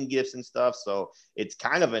wedding gifts and stuff. So it's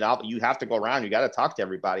kind of you have to go around. You got to talk to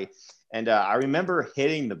everybody. And I remember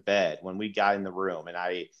hitting the bed when we got in the room, and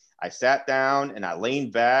I sat down and I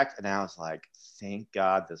leaned back and I was like, thank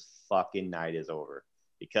God this fucking night is over,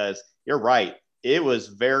 because you're right. It was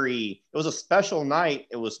a special night.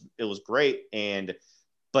 It was great.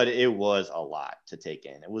 But it was a lot to take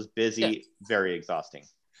in. It was busy, very exhausting.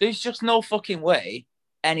 There's just no fucking way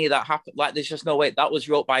any of that happened. Like, there's just no way that was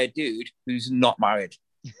wrote by a dude who's not married.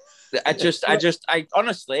 I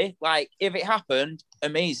honestly, like, if it happened,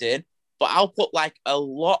 amazing. But I'll put like a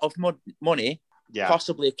lot of money,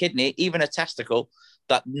 possibly a kidney, even a testicle,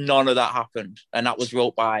 that none of that happened, and that was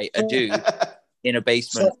wrote by a dude in a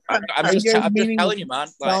basement. I'm just telling you, man.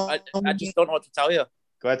 Like, I just don't know what to tell you.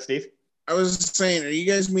 Go ahead, Steve. I was saying, are you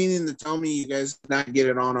guys meaning to tell me you guys did not get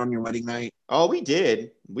it on your wedding night? Oh, we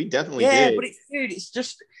did. We definitely did. Yeah, but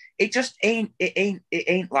it just ain't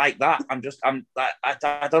like that. I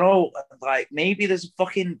don't know. Like, maybe there's a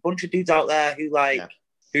fucking bunch of dudes out there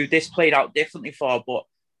who this played out differently for, but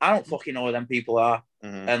I don't fucking know who them people are.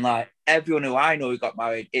 Mm-hmm. And like, everyone who I know who got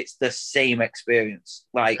married, it's the same experience.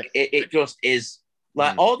 Like, it just is.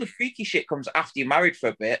 Like, all the freaky shit comes after you're married for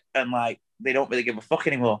a bit, and like, they don't really give a fuck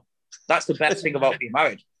anymore. That's the best thing about being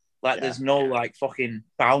married. Like, there's no like fucking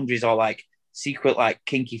boundaries or like secret like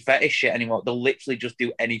kinky fetish shit anymore. They'll literally just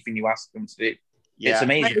do anything you ask them to do. Yeah. It's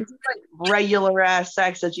amazing. It's like regular ass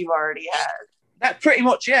sex that you've already had. That pretty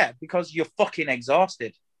much, because you're fucking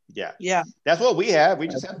exhausted. Yeah. That's what we had. We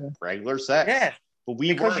just had regular sex. Yeah. But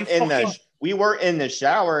we were in the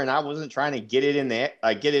shower, and I wasn't trying to get it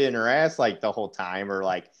in her ass like the whole time,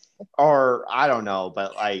 or I don't know,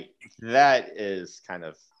 but like, that is kind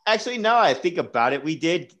of. Actually, no, I think about it. We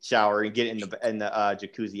did shower and get in the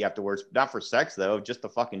jacuzzi afterwards. Not for sex, though, just to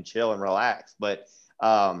fucking chill and relax. But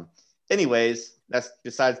anyways, that's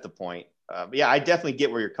besides the point. But yeah, I definitely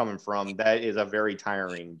get where you're coming from. That is a very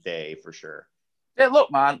tiring day for sure. Yeah,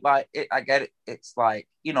 look, man, like, I get it. It's like,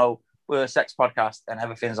 you know, we're a sex podcast and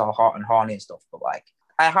everything's all hot and horny and stuff. But like,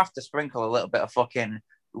 I have to sprinkle a little bit of fucking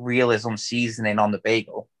realism seasoning on the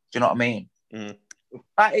bagel. Do you know what I mean? Mm-hmm.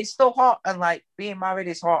 It's still hot, and like, being married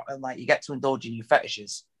is hot, and like, you get to indulge in your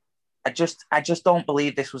fetishes. I just don't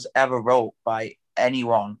believe this was ever wrote by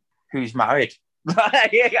anyone who's married. I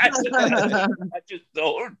just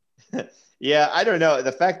don't. Yeah, I don't know.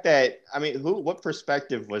 The fact that, I mean, what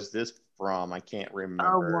perspective was this from? I can't remember.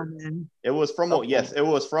 A woman. It was from it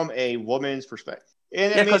was from a woman's perspective.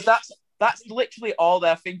 And because that's literally all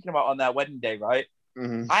they're thinking about on their wedding day, right?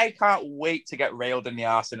 Mm-hmm. I can't wait to get railed in the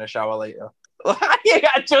ass in a shower later.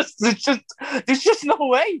 There's just no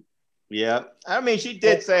way. Yeah, I mean,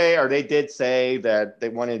 they did say that they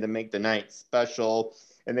wanted to make the night special,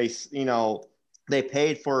 and they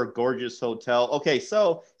paid for a gorgeous hotel. Okay,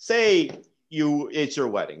 so say it's your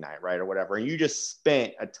wedding night, right, or whatever, and you just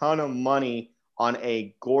spent a ton of money on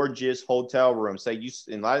a gorgeous hotel room. Say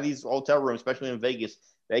in a lot of these hotel rooms, especially in Vegas,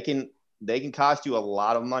 they can cost you a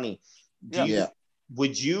lot of money.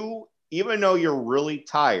 Would you, even though you're really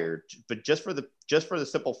tired, but just for the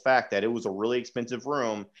simple fact that it was a really expensive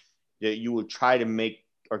room, that you would try to make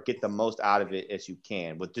or get the most out of it as you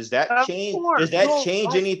can? But does that change? Does that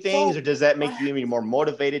change any things, or does that make you even more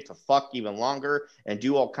motivated to fuck even longer and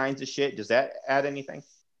do all kinds of shit? Does that add anything?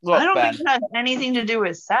 Look, I don't think it has anything to do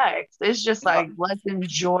with sex. It's just like, let's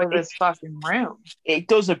enjoy this fucking room. It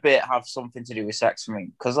does a bit have something to do with sex for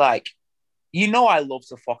me, because like, you know, I love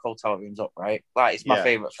to fuck hotel rooms up, right? Like, it's my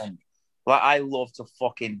favorite thing. Like, I love to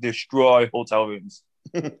fucking destroy hotel rooms.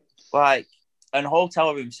 Like, and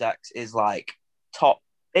hotel room sex is like top.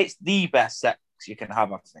 It's the best sex you can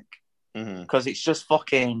have, I think. Because it's just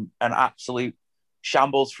fucking an absolute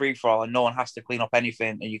shambles free for all, and no one has to clean up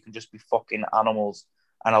anything, and you can just be fucking animals,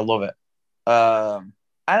 and I love it. And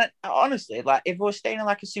honestly, like, if we were staying in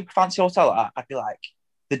like a super fancy hotel, I'd be like,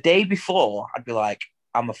 the day before, I'd be like,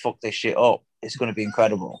 I'm gonna fuck this shit up. it's going to be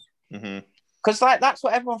incredible. Mm-hmm. Because like that's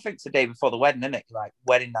what everyone thinks the day before the wedding, isn't it? Like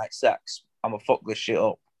wedding night sex. I'm gonna fuck this shit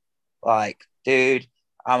up. Like, dude,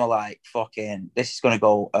 I'm like fucking. This is gonna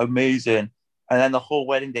go amazing. And then the whole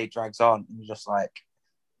wedding day drags on, and you're just like,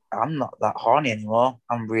 I'm not that horny anymore.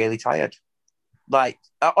 I'm really tired. Like,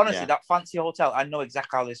 honestly, that fancy hotel, I know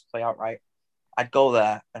exactly how this play out, right? I'd go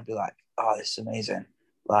there and be like, oh, this is amazing.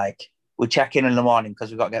 Like, we check in the morning because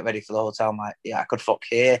we've got to get ready for the hotel. I'm like, yeah, I could fuck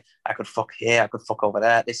here. I could fuck here. I could fuck over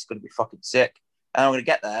there. This is going to be fucking sick. And I'm going to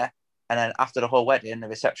get there. And then after the whole wedding, the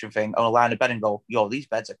reception thing, I'm going to lie in the bed and go, yo, these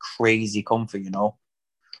beds are crazy comfy, you know?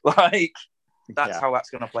 Like, that's how that's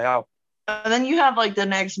going to play out. And then you have like the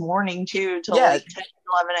next morning too, till like 10,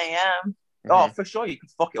 11 a.m. Oh, for sure. You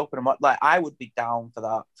could fuck it up in a month. Like, I would be down for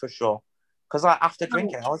that, for sure. Because, like, after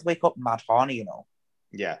drinking, I always wake up mad horny, you know?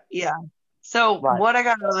 Yeah. Yeah. So what I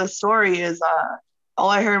got out of the story is all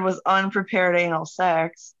I heard was unprepared anal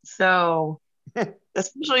sex. So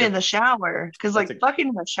especially in the shower, because like fucking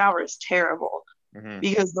in the shower is terrible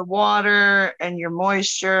because the water and your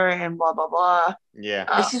moisture and blah blah blah. Yeah.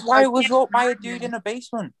 This is why it was wrote by a dude in a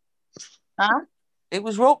basement. Huh? It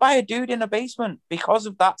was wrote by a dude in a basement because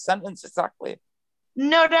of that sentence exactly.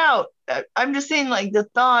 No doubt. I'm just saying, like, the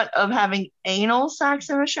thought of having anal sex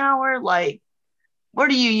in a shower, like, what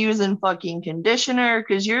are you using, fucking conditioner?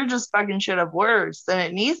 Because you're just fucking shit up worse than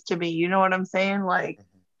it needs to be. You know what I'm saying? Like,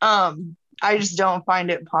 I just don't find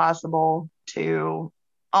it possible to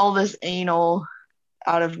all this anal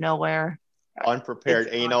out of nowhere. Unprepared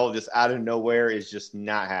anal just out of nowhere is just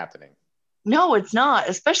not happening. No, it's not,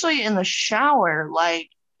 especially in the shower. Like,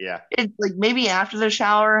 it's like maybe after the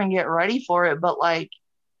shower and get ready for it, but like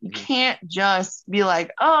you can't just be like,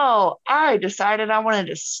 oh, I decided I wanted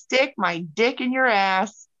to stick my dick in your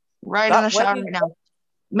ass right in the shower right now.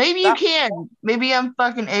 Maybe you can. Maybe I'm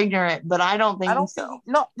fucking ignorant, but I don't think so.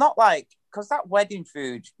 Not like, because that wedding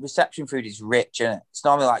food, reception food is rich, isn't it? It's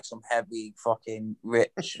normally like some heavy fucking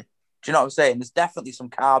rich. Do you know what I'm saying? There's definitely some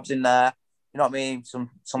carbs in there. You know what I mean? Some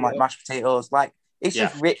like mashed potatoes. Like, it's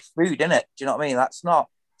just rich food, isn't it? Do you know what I mean? It's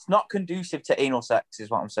not conducive to anal sex, is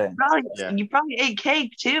what I'm saying. You probably ate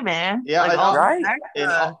cake too, man. Yeah, like,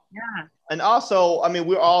 right. And also, I mean,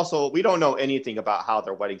 we don't know anything about how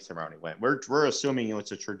their wedding ceremony went. We're assuming it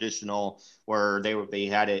was a traditional where they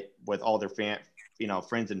had it with all their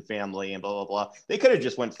friends and family and blah blah blah. They could have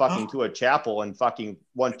just went fucking to a chapel and fucking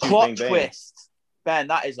 1 2 plot bang bang. Twist, Ben.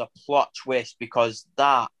 That is a plot twist because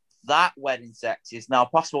that wedding sex is now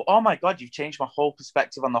possible. Oh my God, you've changed my whole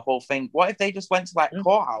perspective on the whole thing. What if they just went to like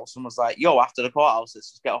courthouse and was like, yo, after the courthouse,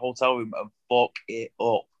 let's just get a hotel room and fuck it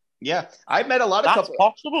up. Yeah, I met a lot of That's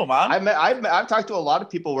possible, man. I've talked to a lot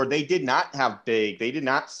of people where they did not they did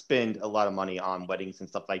not spend a lot of money on weddings and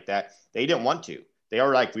stuff like that. They didn't want to. They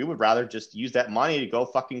were like, we would rather just use that money to go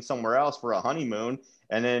fucking somewhere else for a honeymoon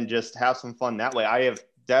and then just have some fun that way.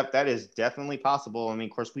 That is definitely possible. I mean,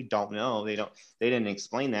 of course, we don't know. They didn't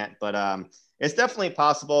explain that, but it's definitely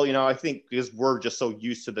possible. You know, I think because we're just so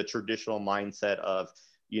used to the traditional mindset of,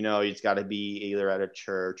 you know, it's got to be either at a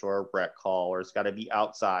church or a rec hall, or it's got to be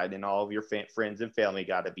outside and all of your friends and family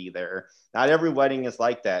got to be there. Not every wedding is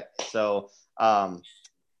like that. So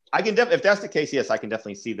I can if that's the case, yes, I can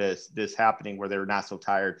definitely see this happening where they're not so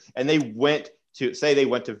tired. And they went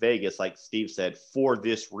to Vegas, like Steve said, for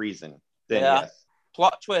this reason. Then yes.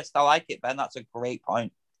 Plot twist. I like it, Ben. That's a great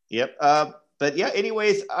point. Yep. But yeah,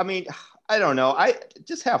 anyways, I mean, I don't know. I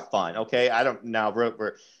just have fun. Okay. I don't know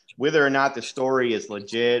whether or not the story is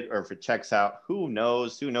legit or if it checks out. Who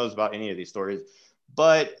knows about any of these stories,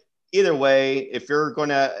 but either way, if you're going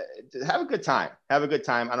to have a good time. I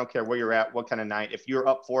don't care where you're at, what kind of night. If you're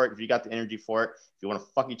up for it, if you got the energy for it, if you want to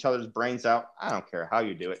fuck each other's brains out, I don't care how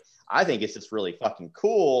you do it. I think it's just really fucking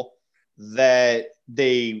cool that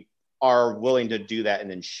they are willing to do that and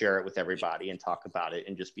then share it with everybody and talk about it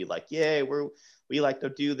and just be like, yeah, we like to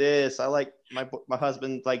do this. I like my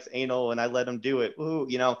husband likes anal and I let him do it. Ooh,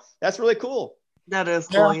 you know, that's really cool. That is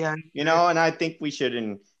cool, yeah. You know, and I think we should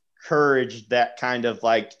encourage that kind of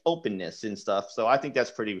like openness and stuff. So I think that's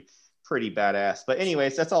pretty badass. But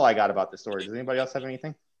anyways, that's all I got about the story. Does anybody else have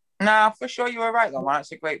anything? Nah, for sure you were right though, man.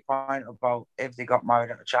 It's a great point about if they got married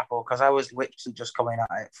at a chapel, because I was literally just coming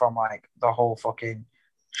at it from like the whole fucking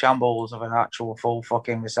shambles of an actual full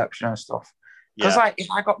fucking reception and stuff. Because like if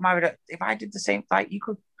I got married if I did the same, like you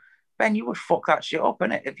would fuck that shit up,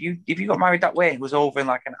 innit? If you got married that way, it was over in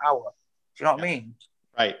like an hour. Do you know what I mean?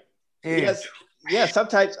 Right. Dude. Yes. Yeah.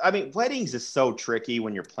 Sometimes, I mean, weddings is so tricky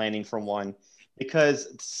when you're planning for one because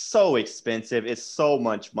it's so expensive. It's so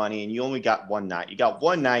much money, and you only got one night. You got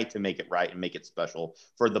one night to make it right and make it special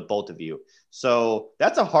for the both of you. So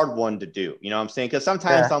that's a hard one to do. You know what I'm saying? Because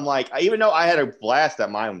sometimes I'm like, even though I had a blast at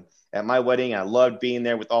my wedding, I loved being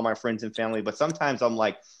there with all my friends and family, but sometimes I'm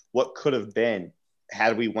like, what could have been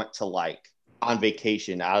had we went to like on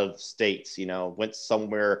vacation out of states, went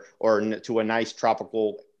somewhere or to a nice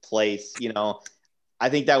tropical place, I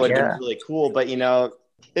think that would have been really cool, but it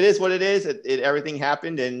is what it is. Everything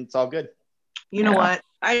happened and it's all good. You know what?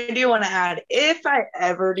 I do want to add, if I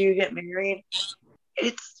ever do get married,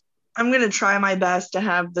 I'm going to try my best to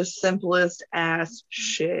have the simplest ass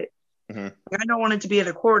shit. Mm-hmm. I don't want it to be at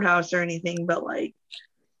a courthouse or anything, but like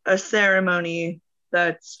a ceremony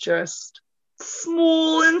that's just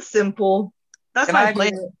small and simple. That's my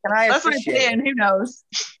plan. That's my plan. Who knows?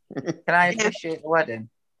 Can I officiate the wedding?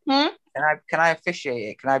 Hmm? Can I officiate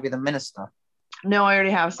it? Can I be the minister? No, I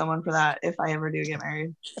already have someone for that if I ever do get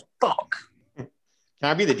married. Fuck. Can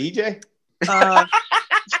I be the DJ?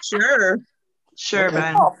 Sure,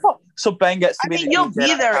 Ben. Oh, fuck. So Ben gets to be the DJ. You'll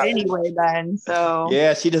be there anyway, Ben. So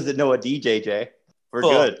yeah, she doesn't know a DJ, Jay. We're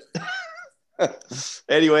good.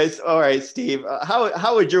 Anyways, all right, Steve.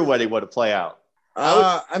 How would your wedding want to play out?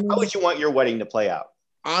 How would you want your wedding to play out?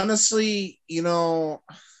 Honestly,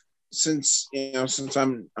 since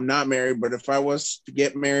I'm not married, but if I was to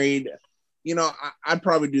get married, I'd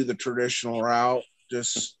probably do the traditional route.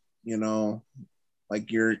 Just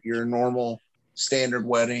like your normal standard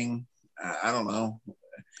wedding. I don't know.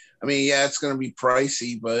 I mean, yeah, it's going to be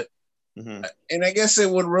pricey, but and I guess it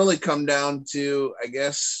would really come down to, I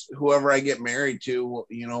guess, whoever I get married to,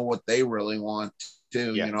 what they really want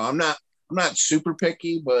to. Yeah. I'm not super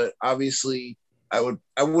picky, but obviously I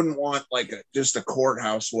wouldn't want like just a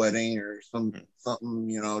courthouse wedding or something,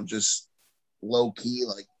 just low key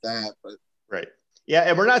like that. But right. Yeah,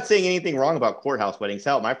 and we're not saying anything wrong about courthouse weddings.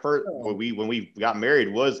 Hell, my first when we got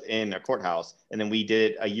married was in a courthouse, and then we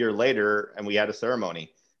did it a year later, and we had a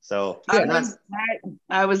ceremony. So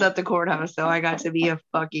I was at the courthouse, so I got to be a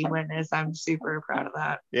fucking witness. I'm super proud of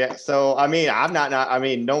that. Yeah. So I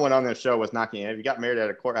mean, no one on this show was knocking it. If you got married at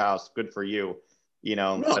a courthouse, good for you.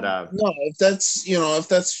 No, if that's if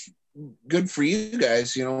that's good for you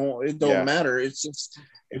guys, it don't matter. It's just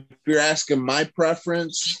if you're asking my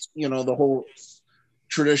preference, the whole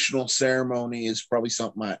traditional ceremony is probably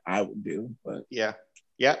something I would do. But yeah.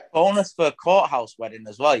 Bonus for a courthouse wedding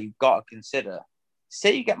as well. You've got to consider.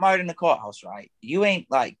 Say you get married in the courthouse, right? You ain't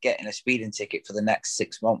like getting a speeding ticket for the next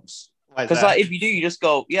 6 months. Because like if you do, you just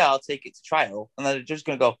go, yeah, I'll take it to trial, and then they're just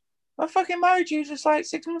gonna go, I fucking married you just like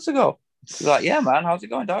 6 months ago. You're like, yeah, man, how's it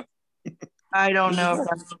going, dog? I don't know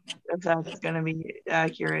if that's gonna be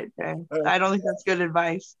accurate. I don't think that's good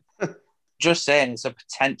advice. Just saying, it's a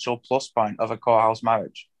potential plus point of a courthouse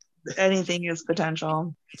marriage. Anything is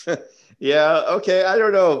potential. Yeah. Okay. I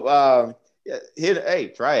don't know. Hey,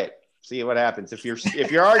 try it. See what happens if you're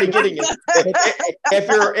already getting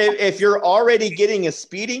if you're already getting a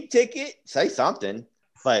speeding ticket. Say something.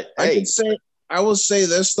 But I will say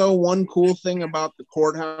this though. One cool thing about the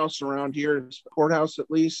courthouse around here, courthouse at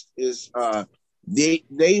least, is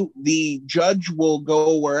the judge will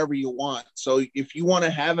go wherever you want. So if you want to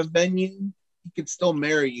have a venue, he can still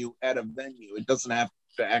marry you at a venue. It doesn't have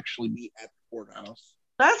to actually be at the courthouse.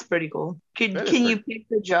 That's pretty cool. Can you pick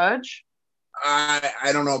the judge?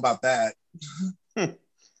 I don't know about that.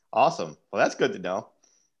 Awesome. Well, that's good to know.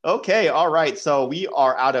 Okay. All right. So we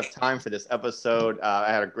are out of time for this episode.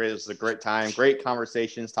 It was a great time, great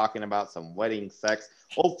conversations talking about some wedding sex.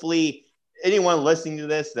 Hopefully anyone listening to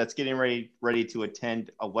this that's getting ready to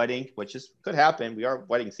attend a wedding, which could happen. We are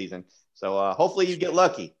wedding season. So hopefully you get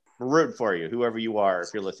lucky. We're rooting for you, whoever you are, if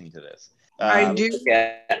you're listening to this. I do.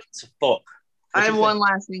 Fuck. I have one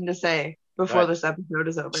last thing to say before this episode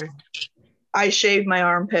is over. I shaved my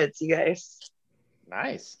armpits, you guys.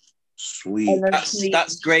 Nice. Sweet.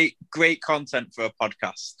 That's great content for a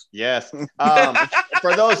podcast. Yes.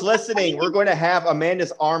 For those listening, we're going to have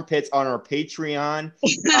Amanda's armpits on our Patreon.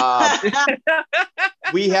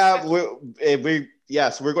 We're going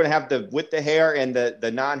to have the with the hair and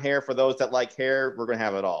the non-hair for those that like hair. We're going to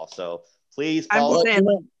have it all. So please follow.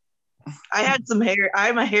 I had some hair.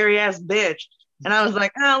 I'm a hairy ass bitch, and I was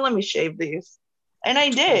like, let me shave these. And I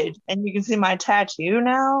did. And you can see my tattoo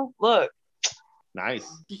now. Look. Nice.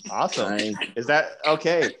 Awesome. Is that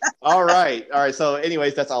okay? All right. So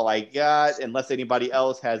anyways, that's all I got. Unless anybody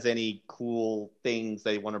else has any cool things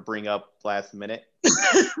they want to bring up last minute.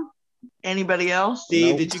 Anybody else?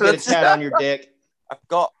 Steve, did you get a tat on your dick? I've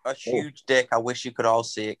got a huge dick. I wish you could all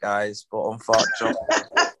see it, guys, but unfortunately.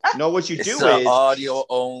 No, what you It's do an is audio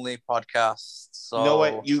only podcast. So you know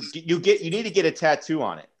what you need to get a tattoo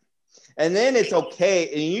on it, and then it's okay,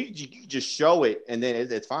 and you just show it, and then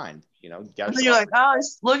it's fine. You know, you gotta And then show you're it. like, oh,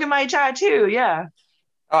 look at my tattoo. Yeah.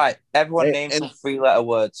 all right, everyone And- name and- some 3-letter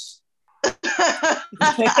words.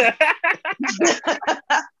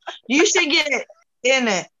 You should get it in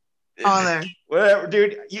it on there. Whatever,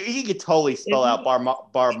 dude. You could totally spell out Bar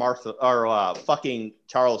Martha or fucking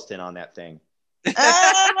Charleston on that thing. That's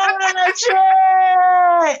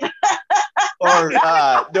right. Or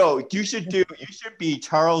no, you should be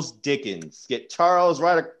Charles Dickens. Get Charles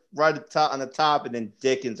right on the top, and then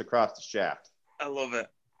Dickens across the shaft. I love it.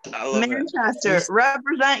 I love it. Manchester,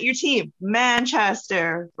 represent your team.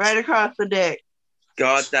 Manchester, right across the dick.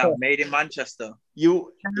 God damn, made in Manchester.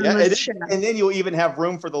 You And yeah, then and, the shaft. and then you'll even have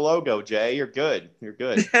room for the logo, Jay. You're good. You're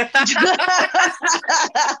good.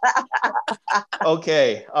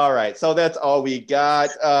 Okay. All right. So that's all we got.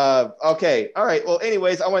 Okay. All right. Well,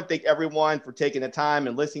 anyways, I want to thank everyone for taking the time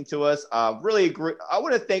and listening to us. Really agree. I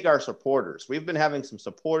want to thank our supporters. We've been having some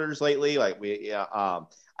supporters lately. Like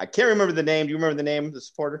I can't remember the name. Do you remember the name of the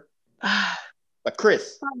supporter? But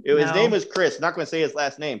Chris. His name is Chris. I'm not going to say his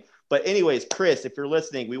last name. But anyways, Chris, if you're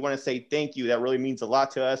listening, we want to say thank you. That really means a lot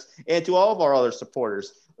to us and to all of our other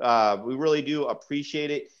supporters. We really do appreciate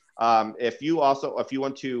it. If you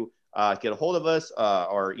want to get a hold of us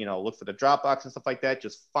or look for the Dropbox and stuff like that,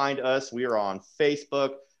 just find us. We are on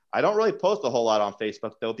Facebook. I don't really post a whole lot on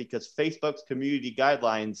Facebook though, because Facebook's community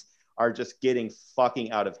guidelines are just getting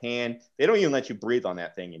fucking out of hand. They don't even let you breathe on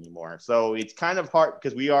that thing anymore. So it's kind of hard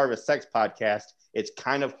because we are a sex podcast. It's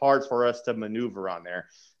kind of hard for us to maneuver on there.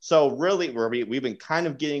 So really, we've been kind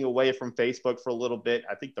of getting away from Facebook for a little bit.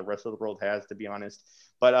 I think the rest of the world has, to be honest.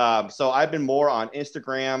 But so I've been more on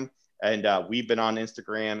Instagram, and we've been on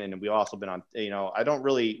Instagram, and we've also been on, I don't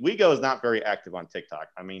really, Wego is not very active on TikTok.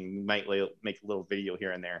 I mean, we might make a little video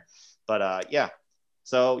here and there. But yeah.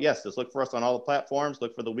 So yes, just look for us on all the platforms.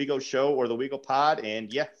 Look for the Wego Show or the Wego Pod,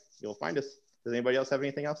 and yeah, you'll find us. Does anybody else have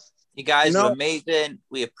anything else? You guys are amazing.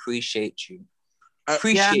 We appreciate you.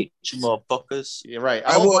 Appreciate you, motherfuckers. You're right.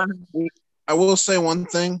 I will say one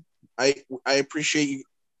thing. I appreciate you.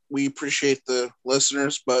 We appreciate the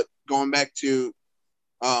listeners, but going back to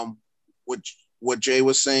what Jay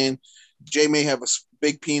was saying, Jay may have a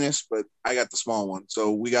big penis, but I got the small one,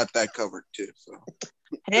 so we got that covered too. So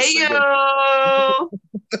hey yo,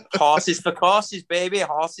 horses for courses, baby.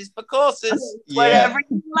 Horses for courses. Whatever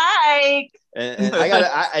you like.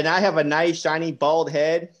 And I have a nice shiny bald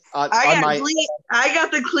head. I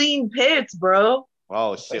got the clean pits, bro.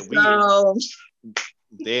 Oh shit! We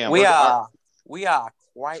are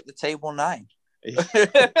quite the table 9.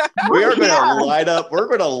 We're gonna light up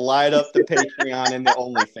the Patreon and the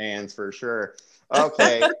OnlyFans for sure.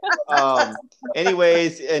 Okay.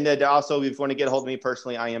 Anyways, and then also, if you want to get a hold of me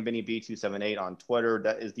personally, I am Benny B278 on Twitter.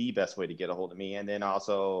 That is the best way to get a hold of me. And then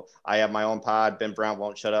also, I have my own pod, Ben Brown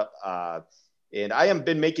Won't Shut Up. And I have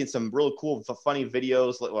been making some real cool, funny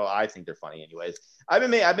videos. Well, I think they're funny, anyways. I've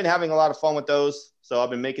been having a lot of fun with those, so I've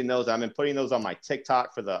been making those. I've been putting those on my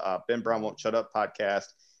TikTok for the Ben Brown Won't Shut Up podcast.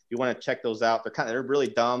 If you want to check those out, they're really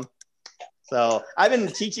dumb. So I've been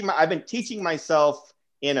teaching myself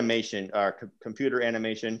animation, computer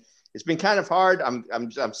animation. It's been kind of hard.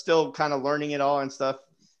 I'm still kind of learning it all and stuff.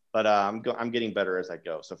 But I'm getting better as I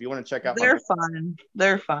go. So if you want to check out,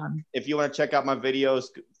 they're fun. If you want to check out my videos,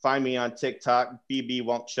 find me on TikTok, BB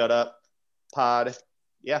Won't Shut Up Pod.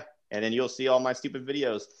 Yeah, and then you'll see all my stupid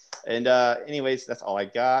videos. And anyways, that's all I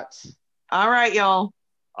got. All right, y'all.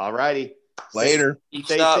 All righty. Later.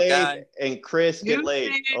 Stay safe, and Chris, get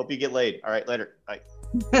laid. Hope you get laid. All right, later. Bye.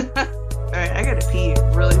 All right, I gotta pee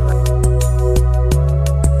really